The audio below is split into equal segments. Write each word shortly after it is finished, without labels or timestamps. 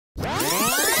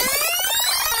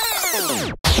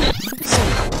The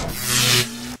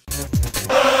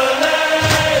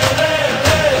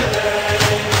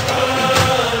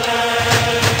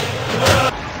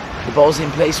ball's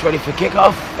in place, ready for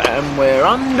kickoff, and we're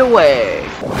underway.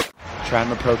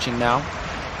 Tram approaching now.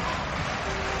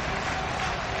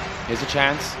 Here's a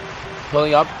chance.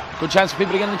 Pulling up. Good chance for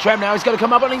people to get in the tram now. He's got to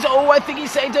come up on his... Oh, I think he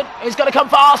saved it. He's got to come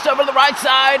fast over the right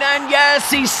side. And yes,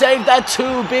 he saved that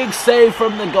too. Big save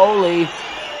from the goalie.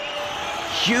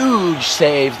 Huge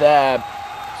save there.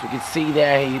 So we can see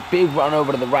there, he big run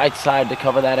over to the right side to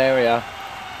cover that area.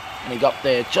 And he got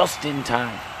there just in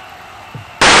time.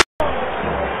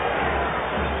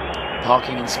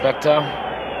 Parking inspector.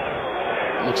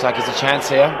 Looks like it's a chance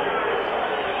here.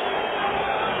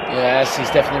 Yes,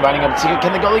 he's definitely running up a ticket.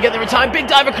 Can the goalie get there in time? Big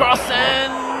dive across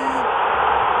and...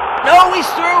 No, he's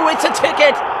through. It's a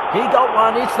ticket. He got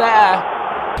one. It's there.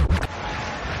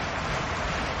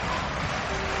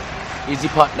 Easy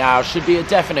putt now. Should be a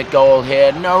definite goal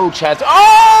here. No chance.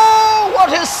 Oh,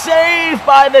 what a save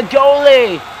by the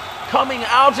goalie. Coming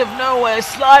out of nowhere,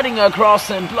 sliding across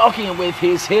and blocking it with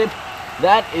his hip.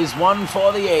 That is one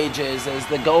for the ages as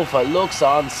the golfer looks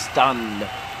on stunned.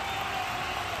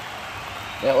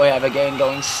 There we have again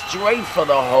going straight for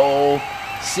the hole,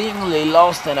 seemingly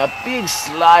lost, and a big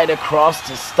slide across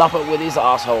to stop it with his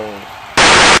arsehole.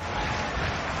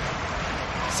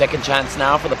 Second chance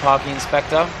now for the parking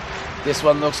inspector. This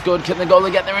one looks good. Can the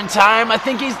goalie get there in time? I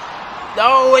think he's...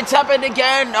 No, it's happened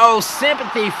again. No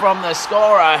sympathy from the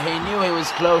scorer. He knew he was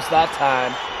close that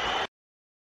time.